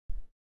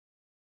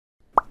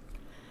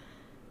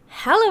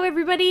Hello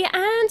everybody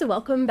and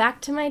welcome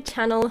back to my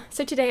channel.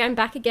 So today I'm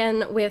back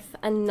again with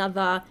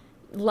another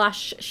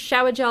Lush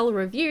shower gel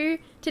review.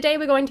 Today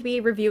we're going to be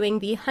reviewing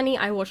the Honey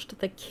I Washed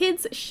the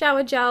Kids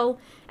shower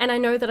gel, and I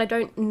know that I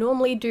don't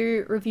normally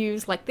do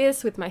reviews like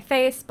this with my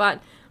face,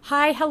 but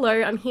hi,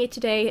 hello, I'm here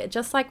today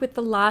just like with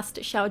the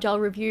last shower gel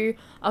review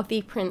of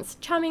the Prince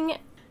Charming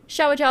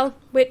shower gel,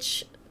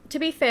 which to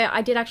be fair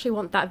I did actually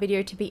want that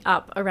video to be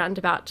up around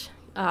about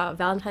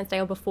Valentine's Day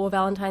or before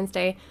Valentine's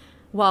Day,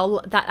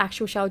 while that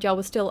actual shower gel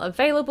was still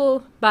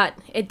available, but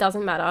it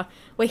doesn't matter.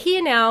 We're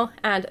here now,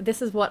 and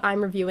this is what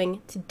I'm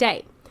reviewing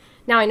today.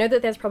 Now, I know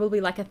that there's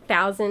probably like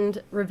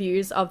 1,000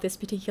 reviews of this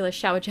particular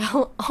shower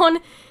gel on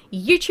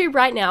YouTube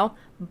right now,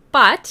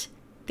 but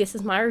this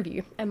is my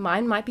review, and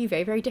mine might be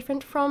very, very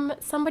different from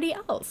somebody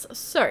else.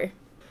 So,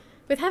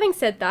 with having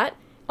said that,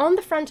 on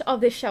the front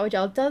of this shower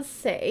gel does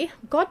say,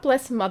 "God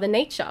bless Mother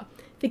Nature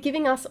for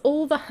giving us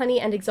all the honey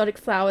and exotic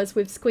flowers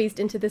we've squeezed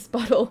into this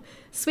bottle.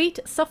 Sweet,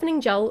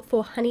 softening gel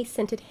for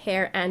honey-scented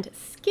hair and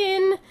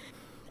skin."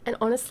 And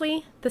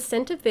honestly, the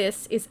scent of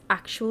this is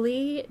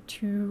actually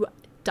to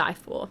die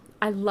for.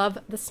 I love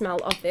the smell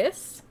of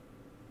this.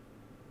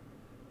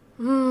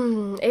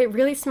 It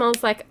really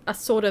smells like a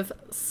sort of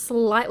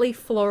slightly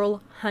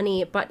floral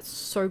honey, but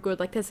so good.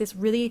 Like there's this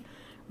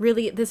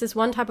there's this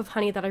one type of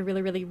honey that I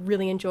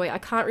really enjoy. I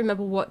can't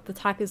remember what the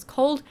type is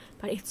called,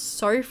 but it's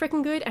so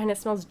freaking good and it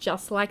smells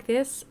just like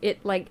this. It,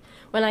 like,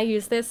 when I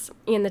use this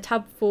in the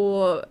tub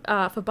for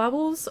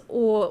bubbles,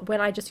 or when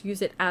I just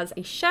use it as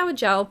a shower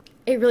gel,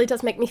 it really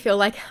does make me feel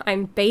like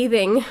I'm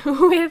bathing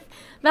with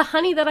the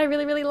honey that I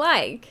really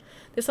like.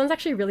 This one's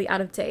actually really out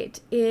of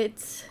date.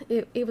 It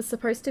was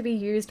supposed to be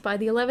used by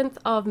the 11th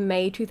of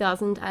May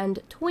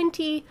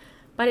 2020,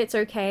 but it's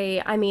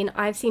okay. I mean,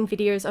 I've seen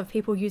videos of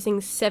people using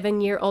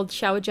 7-year-old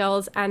shower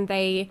gels and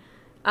they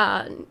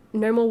are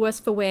no more worse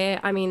for wear.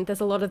 I mean,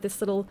 there's a lot of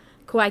this little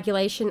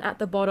coagulation at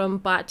the bottom,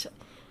 but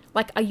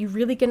like, are you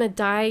really gonna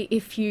die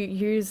if you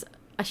use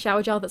a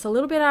shower gel that's a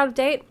little bit out of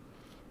date?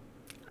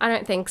 I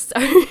don't think so.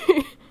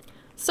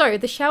 So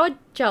the shower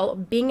gel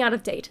being out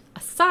of date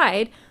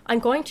aside, I'm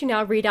going to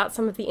now read out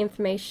some of the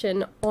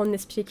information on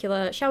this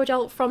particular shower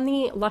gel from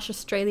the Lush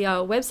Australia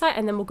website,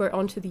 and then we'll go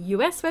on to the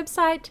US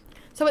website.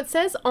 So it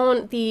says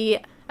on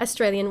the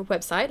Australian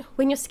website,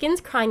 "When your skin's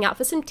crying out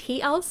for some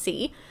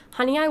TLC,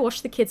 Honey I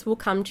Wash the Kids will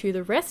come to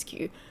the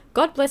rescue.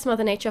 God bless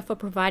Mother Nature for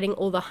providing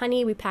all the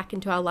honey we pack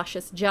into our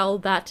luscious gel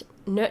that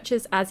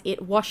nurtures as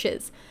it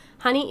washes.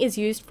 Honey is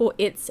used for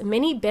its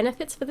many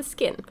benefits for the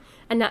skin.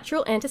 A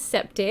natural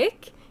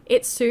antiseptic,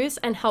 it soothes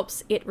and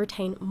helps it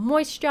retain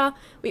moisture.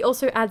 We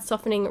also add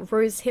softening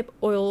rosehip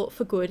oil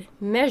for good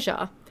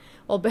measure,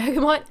 while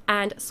bergamot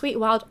and sweet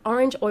wild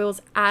orange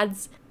oils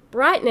adds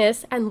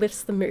brightness and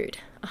lifts the mood."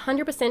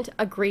 100%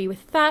 agree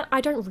with that.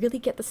 I don't really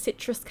get the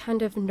citrus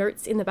kind of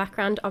notes in the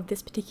background of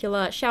this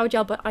particular shower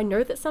gel, but I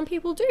know that some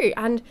people do.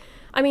 And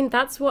I mean,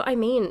 that's what I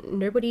mean.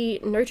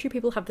 No two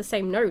people have the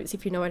same nose,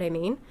 if you know what I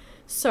mean.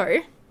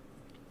 So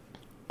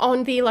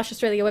on the Lush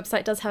Australia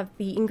website does have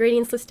the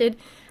ingredients listed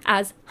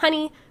as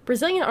honey,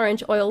 Brazilian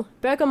orange oil,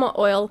 bergamot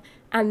oil,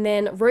 and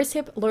then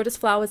rosehip, lotus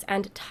flowers,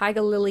 and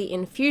tiger lily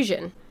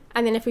infusion.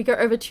 And then if we go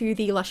over to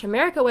the Lush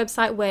America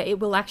website, where it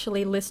will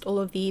actually list all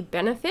of the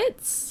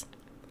benefits.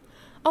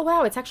 Oh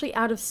wow, it's actually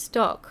out of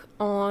stock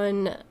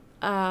on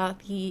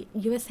the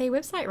USA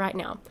website right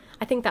now.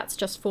 I think that's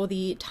just for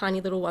the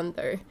tiny little one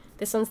though.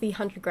 This one's the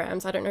 100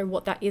 grams. I don't know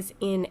what that is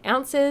in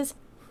ounces,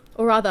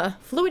 or rather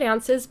fluid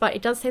ounces, but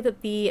it does say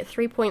that the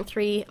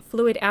 3.3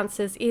 fluid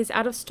ounces is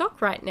out of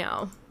stock right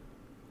now.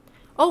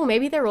 Oh,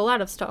 maybe they're all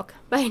out of stock.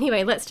 But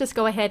anyway, let's just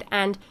go ahead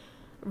and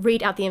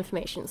read out the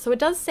information. So it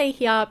does say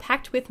here,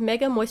 packed with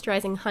mega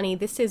moisturizing honey,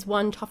 this is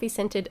one toffee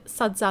scented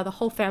sudza the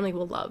whole family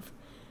will love.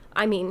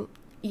 I mean,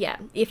 yeah,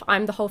 if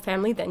I'm the whole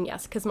family, then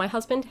yes, because my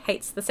husband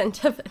hates the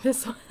scent of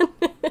this one.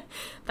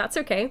 That's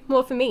okay,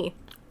 more for me.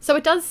 So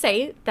it does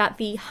say that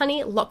the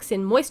honey locks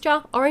in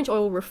moisture, orange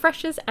oil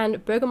refreshes,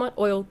 and bergamot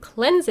oil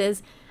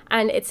cleanses,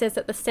 and it says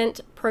that the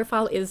scent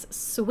profile is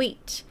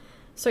sweet.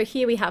 So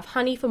here we have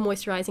honey for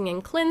moisturizing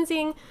and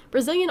cleansing,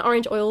 Brazilian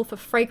orange oil for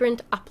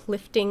fragrant,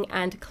 uplifting,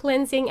 and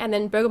cleansing, and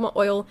then bergamot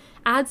oil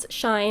adds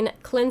shine,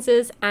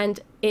 cleanses, and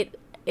it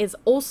is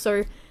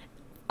also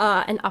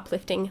an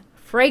uplifting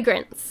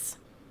fragrance.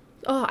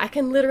 Oh, I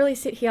can literally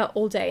sit here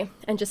all day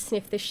and just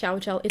sniff this shower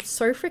gel. It's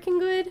so freaking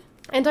good.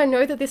 And I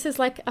know that this is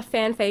like a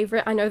fan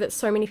favorite. I know that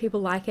so many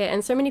people like it,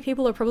 and so many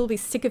people are probably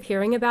sick of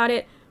hearing about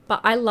it, but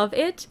I love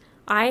it.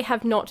 I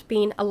have not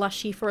been a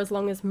Lushie for as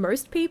long as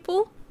most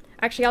people.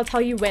 Actually, I'll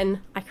tell you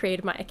when I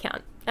created my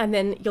account, and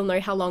then you'll know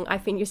how long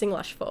I've been using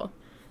Lush for.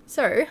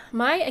 So,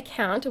 my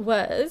account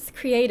was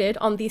created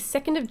on the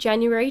 2nd of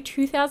January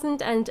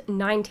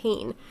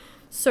 2019.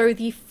 So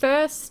the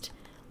first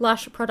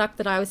Lush product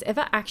that I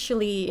ever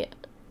actually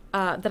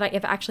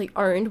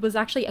owned was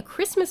actually a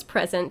Christmas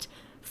present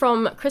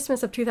from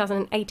Christmas of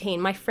 2018.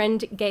 My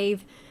friend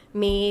gave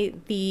me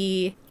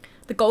the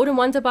Golden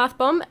Wonder Bath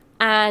Bomb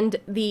and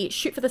the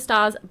Shoot for the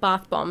Stars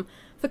Bath Bomb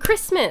for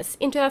Christmas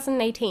in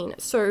 2018.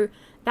 So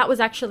that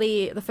was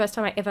actually the first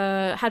time I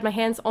ever had my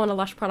hands on a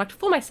Lush product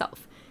for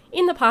myself.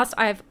 In the past,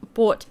 I've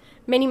bought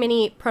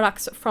many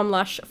products from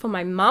Lush for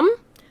my mum,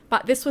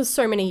 but this was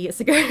so many years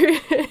ago.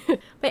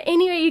 But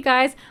anyway, you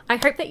guys, I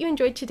hope that you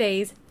enjoyed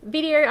today's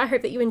video. I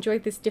hope that you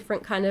enjoyed this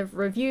different kind of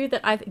review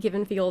that I've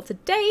given for you all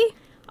today.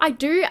 I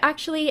do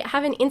actually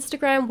have an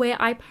Instagram where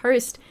I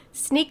post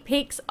sneak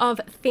peeks of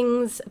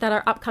things that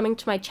are upcoming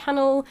to my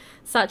channel,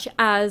 such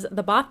as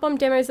the bath bomb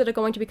demos that are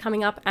going to be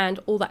coming up and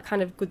all that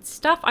kind of good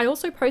stuff. I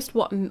also post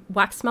what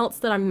wax melts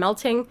that I'm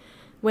melting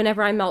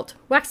whenever I melt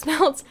wax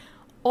melts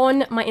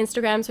on my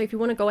Instagram. So if you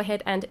want to go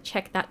ahead and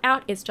check that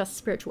out, it's just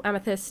Spiritual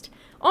Amethyst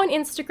on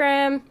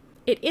Instagram.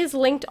 It is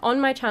linked on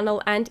my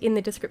channel and in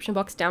the description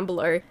box down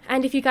below.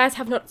 And if you guys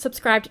have not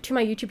subscribed to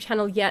my YouTube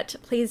channel yet,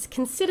 please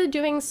consider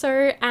doing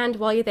so. And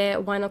while you're there,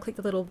 why not click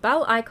the little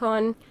bell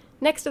icon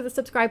next to the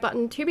subscribe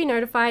button to be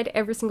notified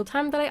every single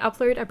time that I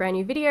upload a brand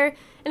new video.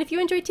 And if you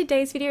enjoyed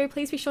today's video,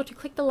 please be sure to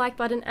click the like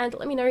button and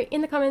let me know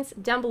in the comments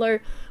down below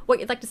what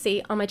you'd like to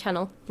see on my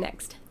channel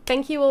next.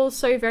 Thank you all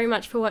so very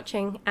much for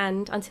watching,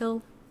 and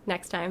until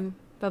next time,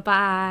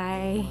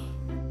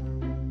 bye-bye.